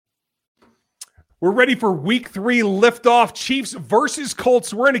We're ready for week 3 liftoff. Chiefs versus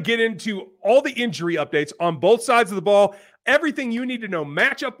Colts. We're going to get into all the injury updates on both sides of the ball, everything you need to know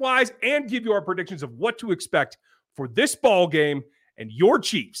matchup-wise, and give you our predictions of what to expect for this ball game and your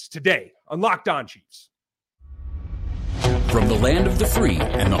Chiefs today on Locked On Chiefs. From the land of the free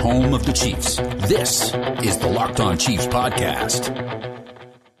and the home of the Chiefs, this is the Locked On Chiefs podcast.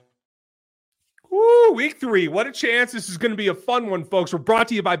 Woo, week 3. What a chance. This is going to be a fun one, folks. We're brought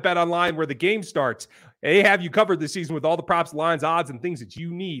to you by BetOnline, where the game starts. They have you covered this season with all the props, lines, odds, and things that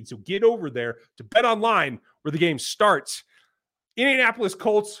you need. So get over there to BetOnline, where the game starts. Indianapolis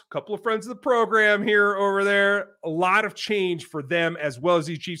Colts, a couple of friends of the program here over there. A lot of change for them as well as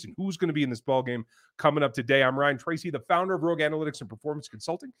these Chiefs, and who's going to be in this ball game coming up today. I'm Ryan Tracy, the founder of Rogue Analytics and Performance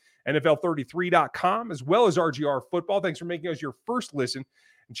Consulting, NFL33.com, as well as RGR Football. Thanks for making us your first listen.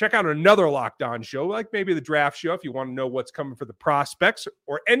 And check out another Locked On show, like maybe the draft show, if you want to know what's coming for the prospects,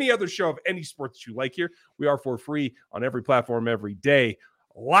 or any other show of any sport that you like here. We are for free on every platform every day.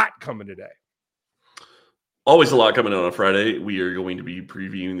 A lot coming today. Always a lot coming out on Friday. We are going to be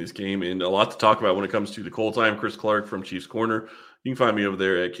previewing this game and a lot to talk about when it comes to the Colts. I'm Chris Clark from Chiefs Corner. You can find me over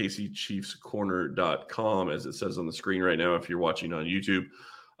there at kcchiefscorner.com, as it says on the screen right now if you're watching on YouTube.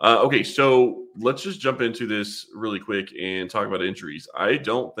 Okay, so let's just jump into this really quick and talk about injuries. I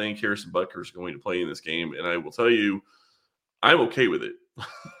don't think Harrison Butker is going to play in this game, and I will tell you, I'm okay with it.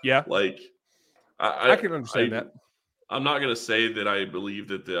 Yeah. I can understand that. I'm not going to say that I believe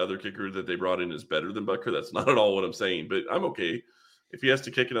that the other kicker that they brought in is better than Butker. That's not at all what I'm saying, but I'm okay. If he has to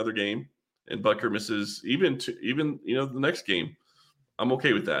kick another game and Butker misses even the next game, I'm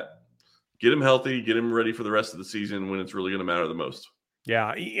okay with that. Get him healthy, get him ready for the rest of the season when it's really going to matter the most.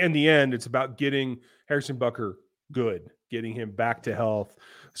 Yeah, in the end, it's about getting Harrison Butker good, getting him back to health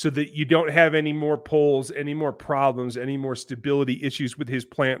so that you don't have any more pulls, any more problems, any more stability issues with his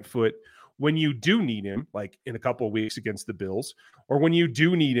plant foot when you do need him, like in a couple of weeks against the Bills, or when you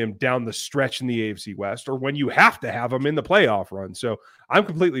do need him down the stretch in the AFC West, or when you have to have him in the playoff run. So I'm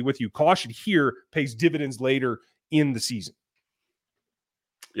completely with you. Caution here pays dividends later in the season.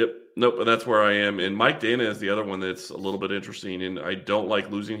 Yep. Nope. That's where I am. And Mike Dana is the other one that's a little bit interesting. And I don't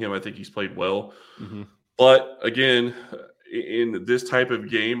like losing him. I think he's played well. Mm-hmm. But again, in this type of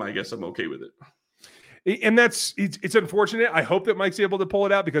game, I guess I'm okay with it. And it's unfortunate. I hope that Mike's able to pull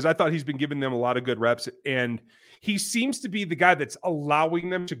it out because I thought he's been giving them a lot of good reps. And he seems to be the guy that's allowing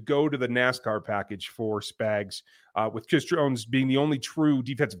them to go to the NASCAR package for Spags, with Chris Jones being the only true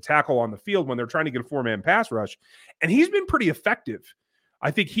defensive tackle on the field when they're trying to get a 4-man pass rush. And he's been pretty effective. I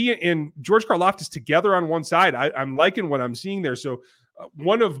think he and George Karlaftis together on one side. I'm liking what I'm seeing there. So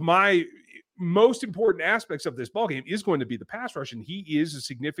one of my most important aspects of this ballgame is going to be the pass rush, and he is a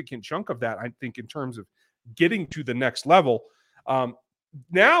significant chunk of that, I think, in terms of getting to the next level.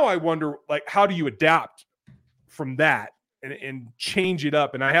 Now I wonder, how do you adapt from that and change it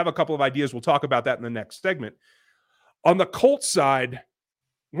up? And I have a couple of ideas. We'll talk about that in the next segment. On the Colts side,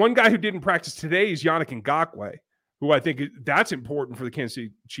 one guy who didn't practice today is Yannick Ngakoue, who I think that's important for the Kansas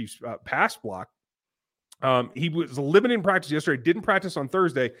City Chiefs pass block. He was limited in practice yesterday, didn't practice on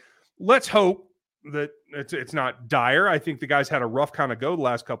Thursday. Let's hope that it's not dire. I think the guy's had a rough kind of go the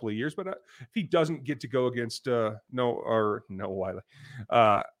last couple of years, but if he doesn't get to go against Andrew,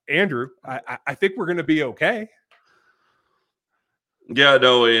 I think we're going to be okay. Yeah,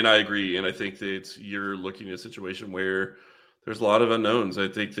 no, and I agree. And I think that you're looking at a situation where there's a lot of unknowns. I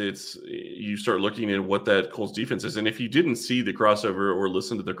think that you start looking at what that Colts defense is. And if you didn't see the crossover or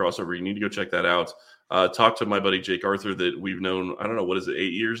listen to the crossover, you need to go check that out. Talk to my buddy Jake Arthur that we've known, I don't know,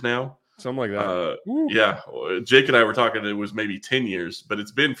 8 years now? Something like that. Yeah. Jake and I were talking, it was maybe 10 years, but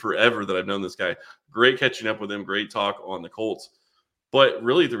it's been forever that I've known this guy. Great catching up with him. Great talk on the Colts. But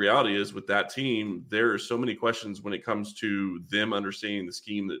really the reality is with that team, there are so many questions when it comes to them understanding the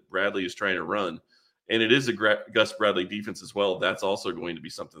scheme that Bradley is trying to run. And it is a Gus Bradley defense as well. That's also going to be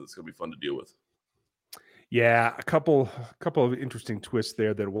something that's going to be fun to deal with. Yeah, a couple of interesting twists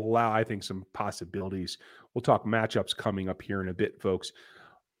there that will allow, I think, some possibilities. We'll talk matchups coming up here in a bit, folks.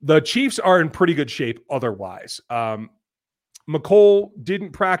 The Chiefs are in pretty good shape otherwise. McColl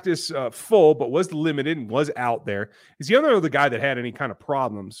didn't practice full, but was limited and was out there. Is the other guy that had any kind of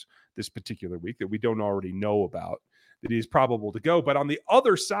problems this particular week that we don't already know about that is probable to go. But on the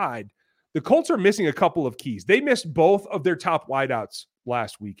other side, the Colts are missing a couple of keys. They missed both of their top wideouts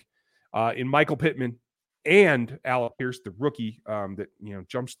last week in Michael Pittman and Alec Pierce, the rookie that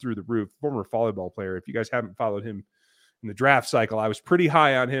jumps through the roof, former volleyball player. If you guys haven't followed him in the draft cycle, I was pretty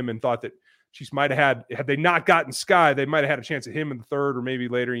high on him and thought that Chiefs might have had they not gotten Sky, they might have had a chance at him in the third or maybe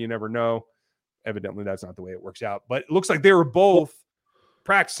later. You never know. Evidently, that's not the way it works out. But it looks like they were both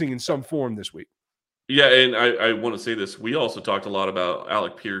practicing in some form this week. Yeah, and I want to say this. We also talked a lot about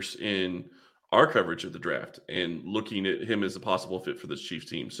Alec Pierce in our coverage of the draft and looking at him as a possible fit for this Chiefs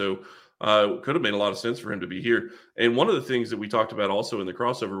team. So could have made a lot of sense for him to be here. And one of the things that we talked about also in the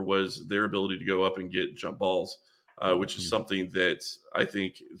crossover was their ability to go up and get jump balls, which is something that I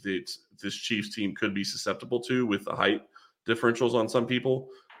think that this Chiefs team could be susceptible to with the height differentials on some people.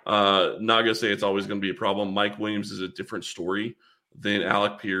 Not going to say it's always going to be a problem. Mike Williams is a different story than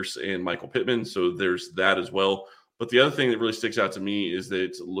Alec Pierce and Michael Pittman. So there's that as well. But the other thing that really sticks out to me is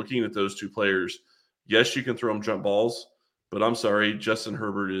that looking at those two players, yes, you can throw them jump balls, but I'm sorry, Justin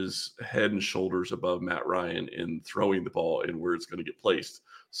Herbert is head and shoulders above Matt Ryan in throwing the ball and where it's going to get placed.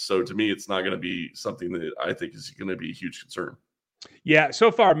 So to me, it's not going to be something that I think is going to be a huge concern. Yeah,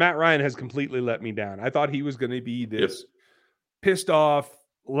 so far, Matt Ryan has completely let me down. I thought he was going to be this pissed off,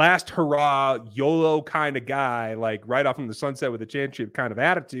 last hurrah, YOLO kind of guy, like right off in the sunset with a championship kind of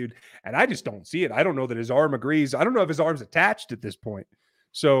attitude. And I just don't see it. I don't know that his arm agrees. I don't know if his arm's attached at this point.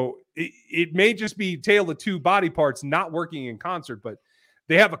 So it may just be tale of two body parts not working in concert, but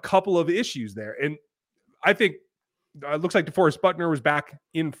they have a couple of issues there. And I think it looks like DeForest Buckner was back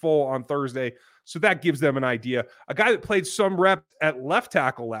in full on Thursday. So that gives them an idea. A guy that played some reps at left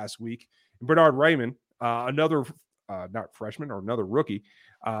tackle last week, Bernard Raymond, another not freshman or another rookie,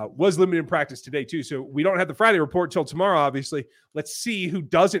 was limited in practice today too. So we don't have the Friday report till tomorrow, obviously. Let's see who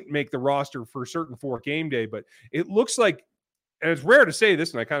doesn't make the roster for certain for game day. But it looks like, and it's rare to say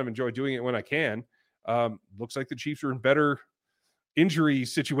this, and I kind of enjoy doing it when I can, looks like the Chiefs are in better injury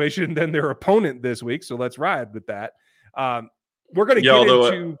situation than their opponent this week. So let's ride with that. We're going to get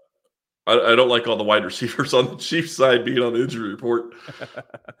into... I don't like all the wide receivers on the Chiefs side being on the injury report.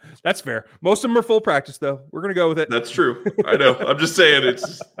 That's fair. Most of them are full practice, though. We're going to go with it. That's true. I know. I'm just saying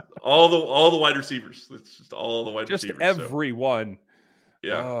it's all the wide receivers. It's just all the wide receivers. Just everyone. So.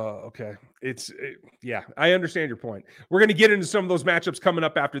 Yeah. Okay. Yeah, I understand your point. We're going to get into some of those matchups coming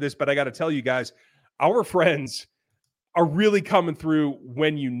up after this, but I got to tell you guys, our friends are really coming through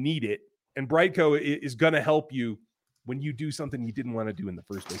when you need it. And Brightco is going to help you when you do something you didn't want to do in the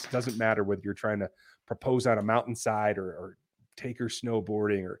first place. It doesn't matter whether you're trying to propose on a mountainside or take her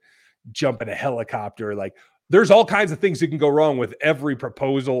snowboarding or jump in a helicopter. Like, there's all kinds of things that can go wrong with every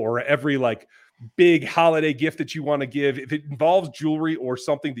proposal or every like big holiday gift that you want to give. If it involves jewelry or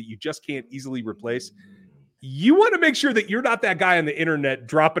something that you just can't easily replace, you want to make sure that you're not that guy on the internet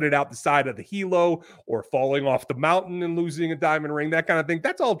dropping it out the side of the helo or falling off the mountain and losing a diamond ring, that kind of thing.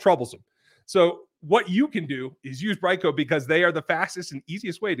 That's all troublesome. So what you can do is use Brightco because they are the fastest and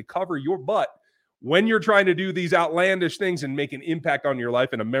easiest way to cover your butt when you're trying to do these outlandish things and make an impact on your life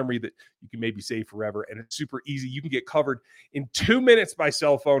and a memory that you can maybe save forever. And it's super easy. You can get covered in 2 minutes by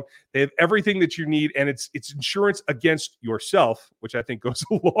cell phone. They have everything that you need, and it's insurance against yourself, which I think goes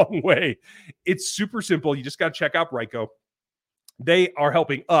a long way. It's super simple. You just got to check out Brightco. They are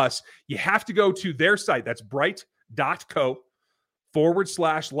helping us. You have to go to their site. That's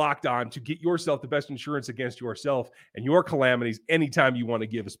bright.co/locked on to get yourself the best insurance against yourself and your calamities anytime you want to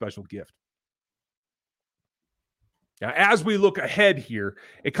give a special gift. Now, as we look ahead here,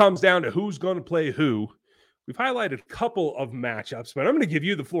 it comes down to who's going to play who. We've highlighted a couple of matchups, but I'm going to give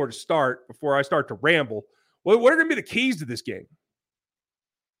you the floor to start before I start to ramble. What are going to be the keys to this game?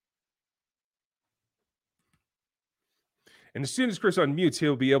 And as soon as Chris unmutes,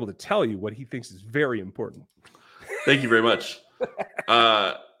 he'll be able to tell you what he thinks is very important. Thank you very much.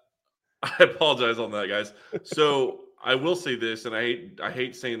 I apologize on that, guys. So I will say this, and I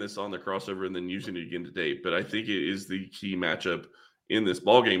hate saying this on the crossover and then using it again today, but I think it is the key matchup in this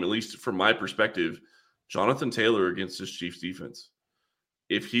ball game, at least from my perspective. Jonathan Taylor against this Chiefs defense.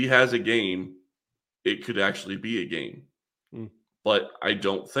 If he has a game, it could actually be a game. But I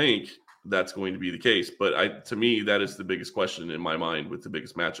don't think that's going to be the case. But to me, that is the biggest question in my mind with the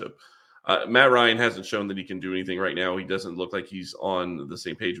biggest matchup. Matt Ryan hasn't shown that he can do anything right now. He doesn't look like he's on the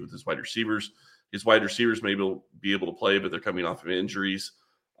same page with his wide receivers. His wide receivers may be able to play, but they're coming off of injuries.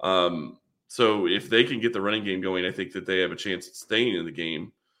 So if they can get the running game going, I think that they have a chance at staying in the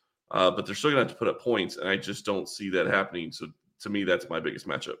game. But they're still going to have to put up points, and I just don't see that happening. So to me, that's my biggest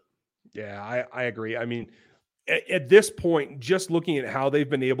matchup. Yeah, I agree. I mean, at this point, just looking at how they've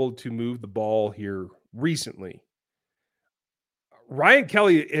been able to move the ball here recently, Ryan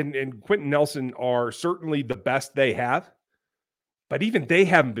Kelly and Quentin Nelson are certainly the best they have, but even they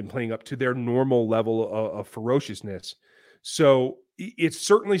haven't been playing up to their normal level of ferociousness. So it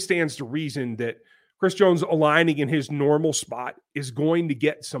certainly stands to reason that Chris Jones aligning in his normal spot is going to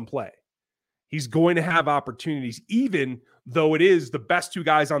get some play. He's going to have opportunities, even though it is the best two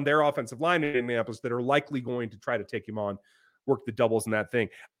guys on their offensive line in Indianapolis that are likely going to try to take him on. work the doubles in that thing.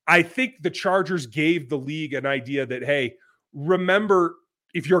 I think the Chargers gave the league an idea that, hey, remember,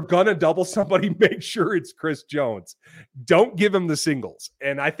 if you're going to double somebody, make sure it's Chris Jones. Don't give him the singles.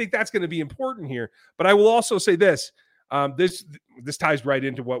 And I think that's going to be important here. But I will also say this. This ties right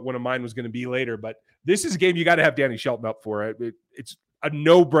into what one of mine was going to be later, but this is a game you got to have Danny Shelton up for. It's a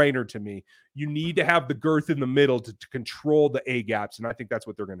no-brainer to me. You need to have the girth in the middle to control the A gaps, and I think that's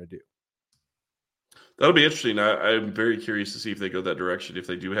what they're going to do. That'll be interesting. I'm very curious to see if they go that direction. If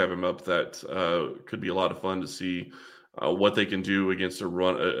they do have him up, that could be a lot of fun to see what they can do against a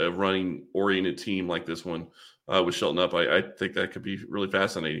running-oriented team like this one with Shelton up. I think that could be really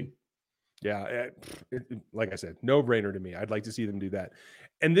fascinating. Yeah, like I said, no-brainer to me. I'd like to see them do that.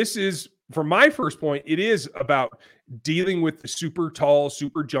 And this is, for my first point, it is about dealing with the super tall,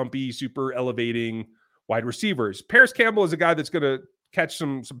 super jumpy, super elevating wide receivers. Paris Campbell is a guy that's going to catch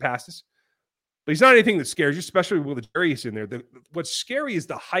some passes, but he's not anything that scares you, especially with Darius in there. What's scary is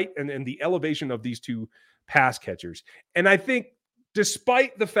the height and the elevation of these two pass catchers. And I think,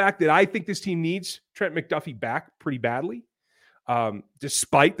 despite the fact that I think this team needs Trent McDuffie back pretty badly,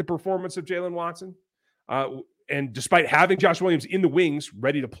 despite the performance of Jalen Watson, and despite having Josh Williams in the wings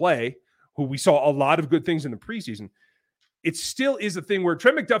ready to play, who we saw a lot of good things in the preseason, it still is a thing where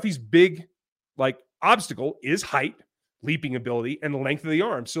Trent McDuffie's big obstacle is height, leaping ability, and the length of the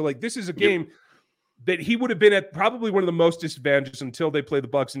arm. So this is a game that he would have been at probably one of the most disadvantages until they play the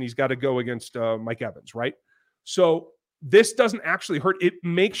Bucs, and he's got to go against Mike Evans, right? So this doesn't actually hurt. It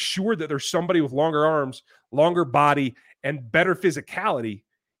makes sure that there's somebody with longer arms, longer body, and better physicality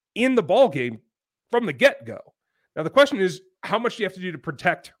in the ball game from the get-go. Now, the question is, how much do you have to do to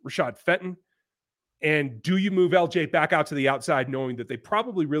protect Rashad Fenton? And do you move LJ back out to the outside, knowing that they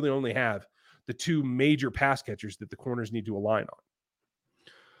probably really only have the two major pass catchers that the corners need to align on?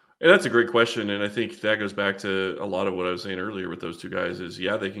 And that's a great question. And I think that goes back to a lot of what I was saying earlier with those two guys is,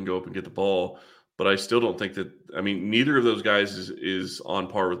 they can go up and get the ball, but I still don't think that, neither of those guys is on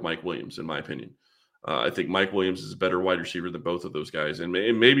par with Mike Williams, in my opinion. I think Mike Williams is a better wide receiver than both of those guys. And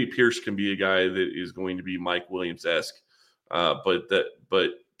maybe Pierce can be a guy that is going to be Mike Williams-esque, but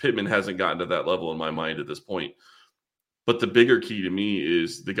Pittman hasn't gotten to that level in my mind at this point. But the bigger key to me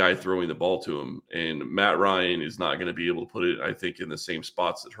is the guy throwing the ball to him. And Matt Ryan is not going to be able to put it, I think, in the same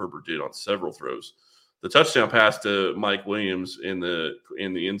spots that Herbert did on several throws. The touchdown pass to Mike Williams in the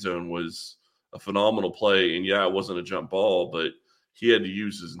end zone was a phenomenal play. And it wasn't a jump ball, but he had to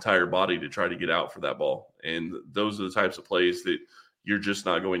use his entire body to try to get out for that ball. And those are the types of plays that you're just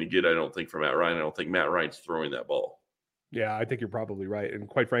not going to get, I don't think, from Matt Ryan. I don't think Matt Ryan's throwing that ball. Yeah, I think you're probably right. And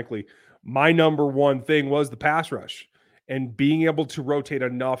quite frankly, my number one thing was the pass rush and being able to rotate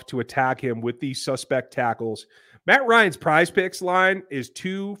enough to attack him with these suspect tackles. Matt Ryan's Prize Picks line is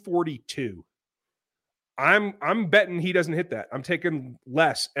 242. I'm betting he doesn't hit that. I'm taking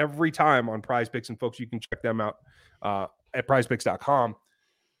less every time on Prize Picks, and folks, you can check them out at prizepicks.com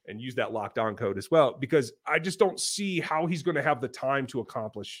and use that locked on code as well, because I just don't see how he's going to have the time to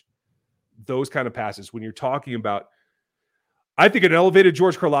accomplish those kind of passes when you're talking about, I think, an elevated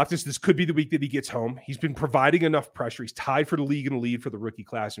George Karlaftis. This could be the week that he gets home. He's been providing enough pressure. He's tied for the league in the lead for the rookie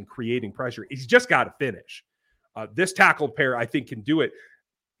class and creating pressure. He's just got to finish. This tackle pair, I think, can do it.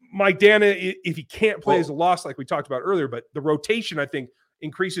 Mike Dana, if he can't play as a loss like we talked about earlier, but the rotation, I think,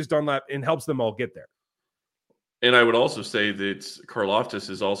 increases Dunlap and helps them all get there. And I would also say that Karlaftis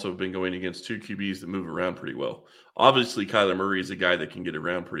has also been going against two QBs that move around pretty well. Obviously, Kyler Murray is a guy that can get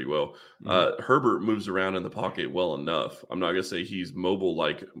around pretty well. Herbert moves around in the pocket well enough. I'm not going to say he's mobile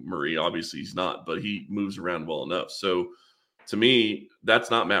like Murray. Obviously, he's not, but he moves around well enough. So, to me,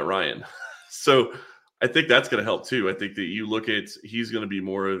 that's not Matt Ryan. So, I think that's going to help too. I think that you look at, he's going to be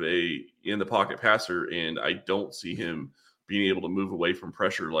more of a in the pocket passer, and I don't see him being able to move away from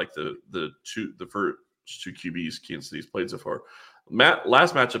pressure like the first two QBs Kansas City's played so far.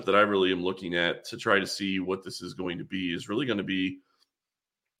 Last matchup that I really am looking at to try to see what this is going to be is really going to be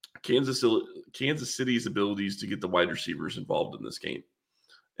Kansas City's abilities to get the wide receivers involved in this game.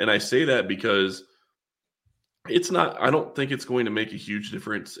 And I say that because I don't think it's going to make a huge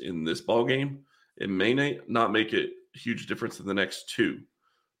difference in this ball game. It may not make a huge difference in the next two,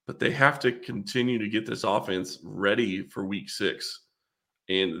 but they have to continue to get this offense ready for week 6.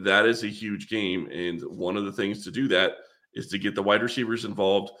 And that is a huge game. And one of the things to do that is to get the wide receivers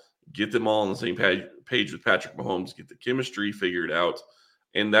involved, get them all on the same page with Patrick Mahomes, get the chemistry figured out.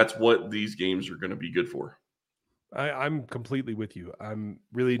 And that's what these games are going to be good for. I'm completely with you. I'm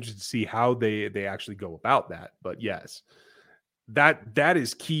really interested to see how they actually go about that. But yes, that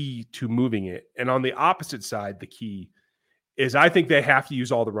is key to moving it. And on the opposite side, the key is I think they have to use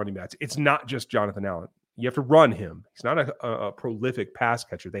all the running backs. It's not just Jonathan Allen. You have to run him. He's not a prolific pass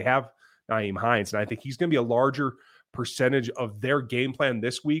catcher. They have Nyheim Hines, and I think he's going to be a larger percentage of their game plan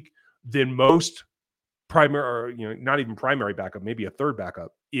this week than most primary, or not even primary backup, maybe a third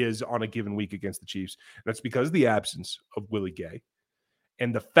backup is on a given week against the Chiefs. And that's because of the absence of Willie Gay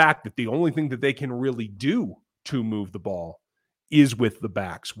and the fact that the only thing that they can really do to move the ball is with the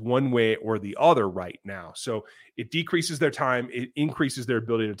backs one way or the other right now. So it decreases their time. It increases their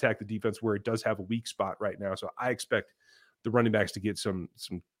ability to attack the defense where it does have a weak spot right now. So I expect the running backs to get some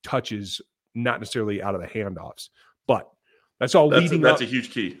touches, not necessarily out of the handoffs, but that's all leading up. That's a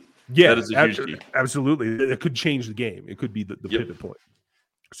huge key. Yeah, that is a huge key. Absolutely. It could change the game. It could be the pivot point.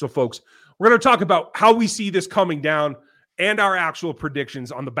 So folks, we're going to talk about how we see this coming down and our actual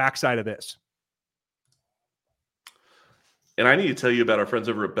predictions on the backside of this. And I need to tell you about our friends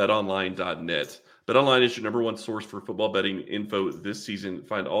over at betonline.net. BetOnline is your number one source for football betting info this season.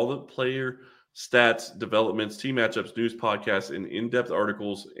 Find all the player stats, developments, team matchups, news, podcasts, and in-depth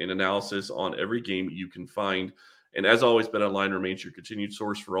articles and analysis on every game you can find. And as always, BetOnline remains your continued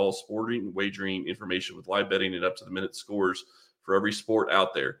source for all sporting wagering information with live betting and up-to-the-minute scores for every sport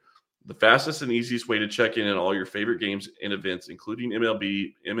out there. The fastest and easiest way to check in on all your favorite games and events, including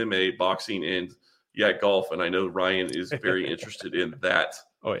MLB, MMA, boxing, and golf. And I know Ryan is very interested in that.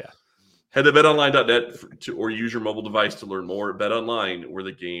 Oh, yeah. Head to betonline.net or use your mobile device to learn more. BetOnline, where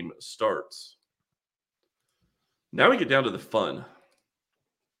the game starts. Now we get down to the fun.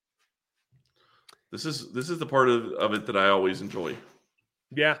 This is the part of it that I always enjoy.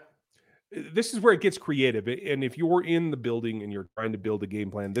 Yeah. This is where it gets creative. And if you're in the building and you're trying to build a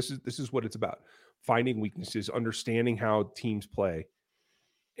game plan, this is what it's about. Finding weaknesses, understanding how teams play,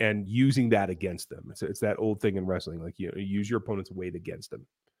 and using that against them. It's that old thing in wrestling. Like, use your opponent's weight against them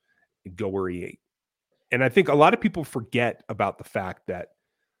and go where he ain't. And I think a lot of people forget about the fact that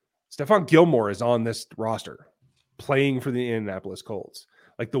Stephon Gilmore is on this roster playing for the Indianapolis Colts.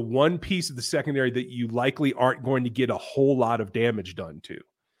 Like the one piece of the secondary that you likely aren't going to get a whole lot of damage done to.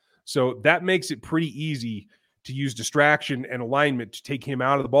 So that makes it pretty easy to use distraction and alignment to take him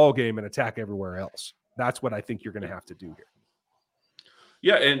out of the ball game and attack everywhere else. That's what I think you're going to have to do here.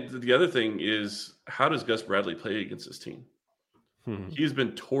 Yeah, and the other thing is, how does Gus Bradley play against this team? He's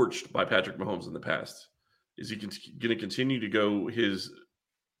been torched by Patrick Mahomes in the past. Is he going to continue to go his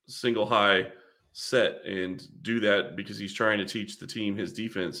single high set and do that because he's trying to teach the team his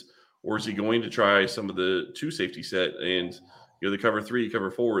defense, or is he going to try some of the two safety set and the cover 3, cover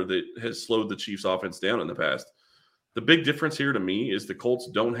 4 that has slowed the Chiefs offense down in the past? The big difference here to me is the Colts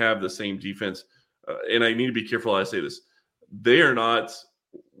don't have the same defense, and I need to be careful how I say this. They are not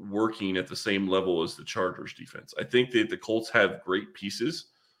working at the same level as the Chargers defense. I think that the Colts have great pieces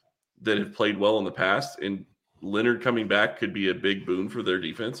that have played well in the past, and Leonard coming back could be a big boon for their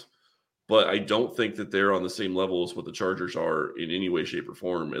defense. But I don't think that they're on the same level as what the Chargers are in any way, shape, or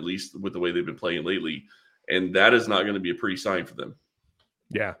form, at least with the way they've been playing lately. And that is not going to be a pretty sign for them.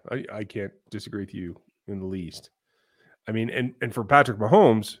 Yeah, I can't disagree with you in the least. I mean, and for Patrick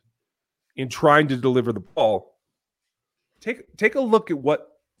Mahomes, in trying to deliver the ball, take a look at what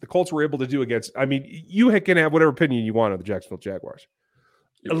the Colts were able to do against. I mean, you can have whatever opinion you want of the Jacksonville Jaguars.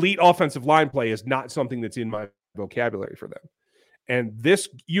 Yep. Elite offensive line play is not something that's in my vocabulary for them. And this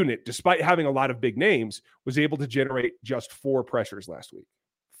unit, despite having a lot of big names, was able to generate just 4 pressures last week.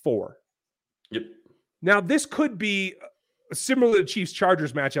 4. Yep. Now, this could be similar to the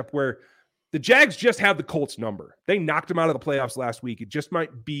Chiefs-Chargers matchup where the Jags just have the Colts number. They knocked them out of the playoffs last week. It just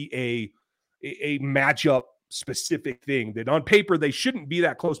might be a matchup-specific thing that on paper they shouldn't be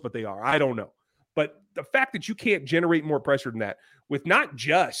that close, but they are. I don't know. But the fact that you can't generate more pressure than that with not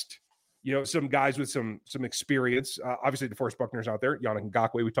just some guys with some experience. Obviously, DeForest Buckner's out there. Yannick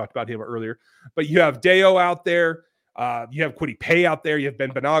Ngakoue, we talked about him earlier. But you have Deo out there. You have Kwity Paye out there. You have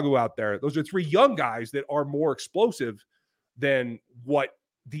Ben Banogu out there. Those are 3 young guys that are more explosive than what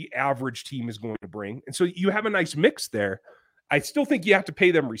the average team is going to bring. And so you have a nice mix there. I still think you have to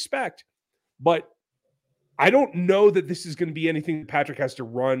pay them respect. But I don't know that this is going to be anything Patrick has to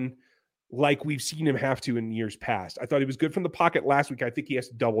run like we've seen him have to in years past. I thought he was good from the pocket last week. I think he has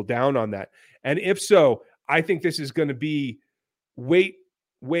to double down on that. And if so, I think this is going to be wait,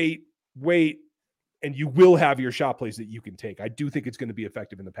 and you will have your shot plays that you can take. I do think it's going to be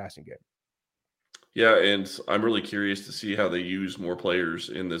effective in the passing game. Yeah, and I'm really curious to see how they use more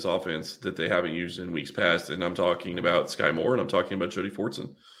players in this offense that they haven't used in weeks past. And I'm talking about Sky Moore, and I'm talking about Jody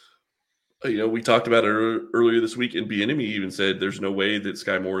Fortson. We talked about it earlier this week, and Bieniemy even said there's no way that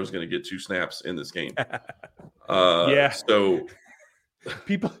Sky Moore is going to get 2 snaps in this game. Yeah. So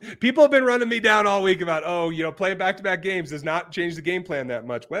people have been running me down all week about, playing back-to-back games does not change the game plan that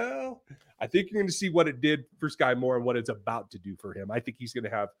much. Well, I think you're going to see what it did for Sky Moore and what it's about to do for him. I think he's going to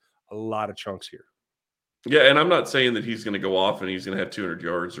have a lot of chunks here. Yeah, and I'm not saying that he's going to go off and he's going to have 200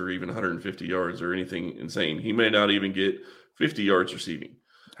 yards or even 150 yards or anything insane. He may not even get 50 yards receiving.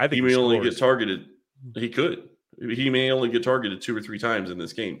 I think he may only get targeted. He could. He may only get targeted 2 or 3 times in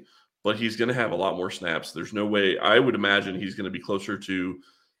this game, but he's going to have a lot more snaps. There's no way. I would imagine he's going to be closer to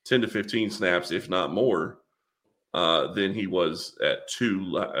 10 to 15 snaps, if not more, than he was at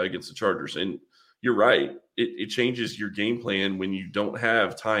 2 against the Chargers. And you're right. It changes your game plan when you don't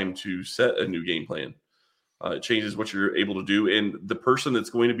have time to set a new game plan. It changes what you're able to do. And the person that's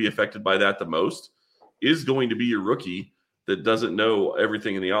going to be affected by that the most is going to be your rookie that doesn't know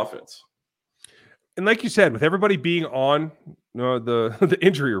everything in the offense. And like you said, with everybody being on the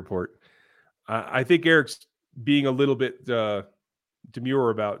injury report, I think Eric's being a little bit demure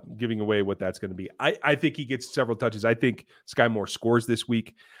about giving away what that's going to be. I think he gets several touches. I think Sky Moore scores this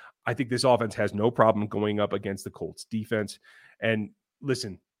week. I think this offense has no problem going up against the Colts defense. And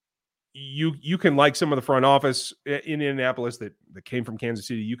listen, you can like some of the front office in Indianapolis that came from Kansas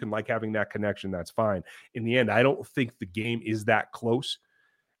City. You can like having that connection. That's fine. In the end, I don't think the game is that close.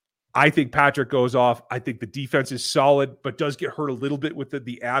 I think Patrick goes off. I think the defense is solid, but does get hurt a little bit with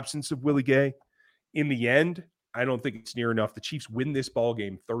the absence of Willie Gay. In the end, I don't think it's near enough. The Chiefs win this ball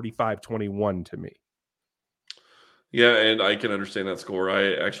game 35-21 to me. Yeah, and I can understand that score.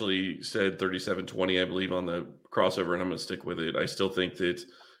 I actually said 37-20, I believe, on the crossover, and I'm going to stick with it. I still think that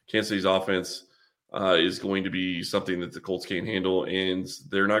Kansas City's offense is going to be something that the Colts can't handle, and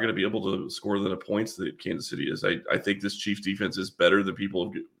they're not going to be able to score the points that Kansas City is. I think this Chiefs defense is better than people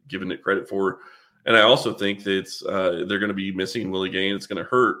have given it credit for, and I also think that they're going to be missing Willie Gay, and it's going to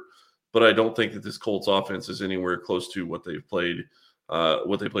hurt, but I don't think that this Colts offense is anywhere close to what they played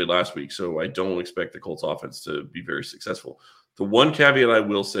last week, so I don't expect the Colts offense to be very successful. The one caveat I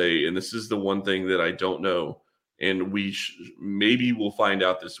will say, and this is the one thing that I don't know, and maybe we'll find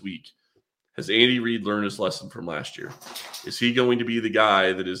out this week. Has Andy Reid learned his lesson from last year? Is he going to be the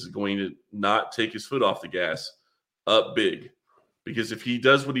guy that is going to not take his foot off the gas up big? Because if he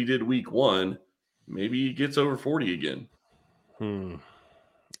does what he did week 1, maybe he gets over 40 again.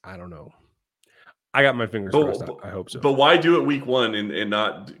 I don't know. I got my fingers crossed. I hope so. But why do it week 1 and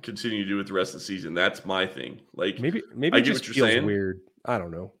not continue to do it the rest of the season? That's my thing. Like maybe I it get just what you're feels saying. Weird. I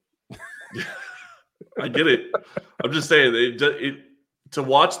don't know. I get it. I'm just saying to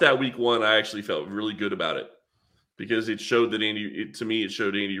watch that week 1, I actually felt really good about it because it showed that it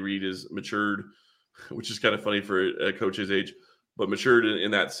showed Andy Reid is matured, which is kind of funny for a coach his age, but matured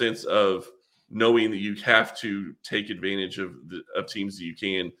in that sense of knowing that you have to take advantage of teams that you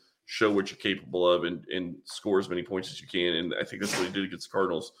can, show what you're capable of, and score as many points as you can. And I think that's what he did against the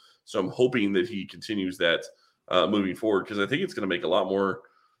Cardinals. So I'm hoping that he continues that moving forward, because I think it's going to make a lot more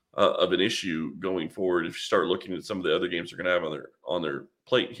of an issue going forward if you start looking at some of the other games they're going to have on their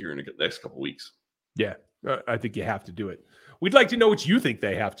plate here in the next couple of weeks. Yeah, I think you have to do it. We'd like to know what you think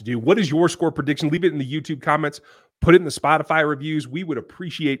they have to do. What is your score prediction? Leave it in the YouTube comments. Put it in the Spotify reviews. We would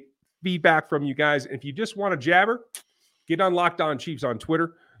appreciate feedback from you guys. And if you just want to jabber, get on Locked On Chiefs on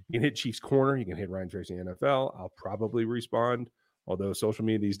Twitter. You can hit Chiefs Corner. You can hit Ryan Tracy NFL. I'll probably respond, although social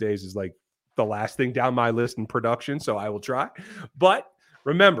media these days is like the last thing down my list in production, so I will try. But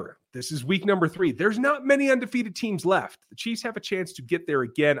remember, this is week number 3. There's not many undefeated teams left. The Chiefs have a chance to get there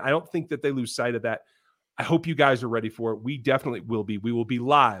again. I don't think that they lose sight of that. I hope you guys are ready for it. We definitely will be. We will be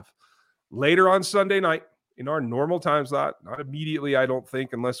live later on Sunday night in our normal time slot. Not immediately, I don't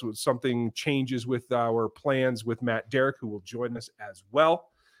think, unless something changes with our plans with Matt Derrick, who will join us as well.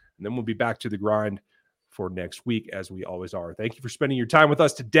 And then we'll be back to the grind for next week, as we always are. Thank you for spending your time with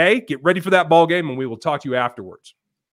us today. Get ready for that ball game, and we will talk to you afterwards.